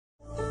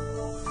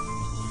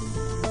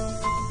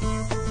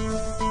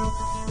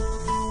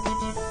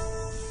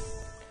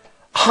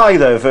Hi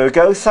there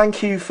Virgo,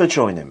 thank you for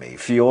joining me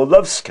for your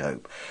love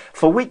scope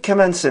for week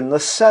commencing the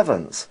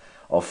 7th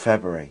of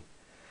February.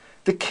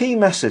 The key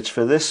message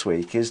for this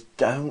week is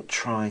don't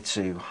try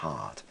too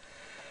hard.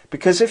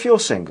 Because if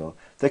you're single,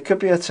 there could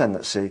be a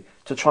tendency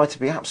to try to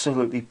be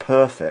absolutely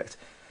perfect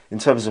in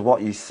terms of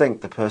what you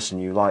think the person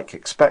you like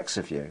expects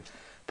of you.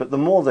 But the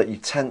more that you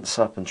tense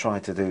up and try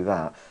to do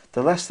that,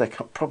 the less they're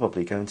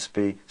probably going to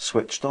be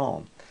switched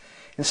on.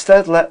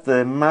 Instead, let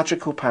the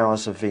magical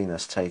powers of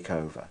Venus take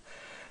over.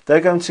 They're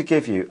going to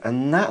give you a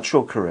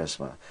natural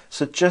charisma,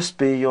 so just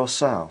be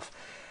yourself.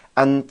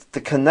 And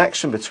the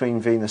connection between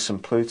Venus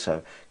and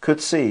Pluto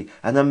could see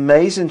an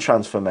amazing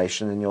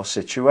transformation in your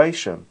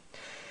situation.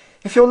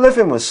 If you're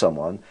living with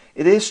someone,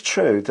 it is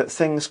true that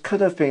things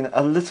could have been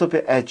a little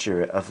bit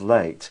edgier of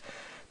late,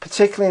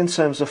 particularly in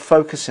terms of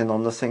focusing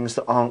on the things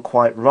that aren't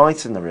quite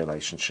right in the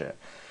relationship.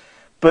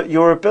 But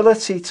your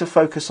ability to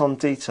focus on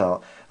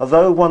detail,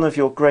 although one of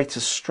your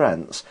greatest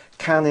strengths,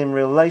 can in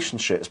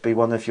relationships be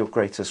one of your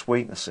greatest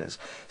weaknesses.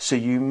 So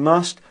you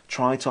must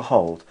try to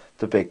hold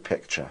the big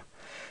picture.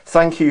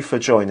 Thank you for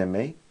joining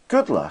me.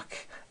 Good luck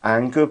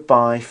and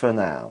goodbye for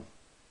now.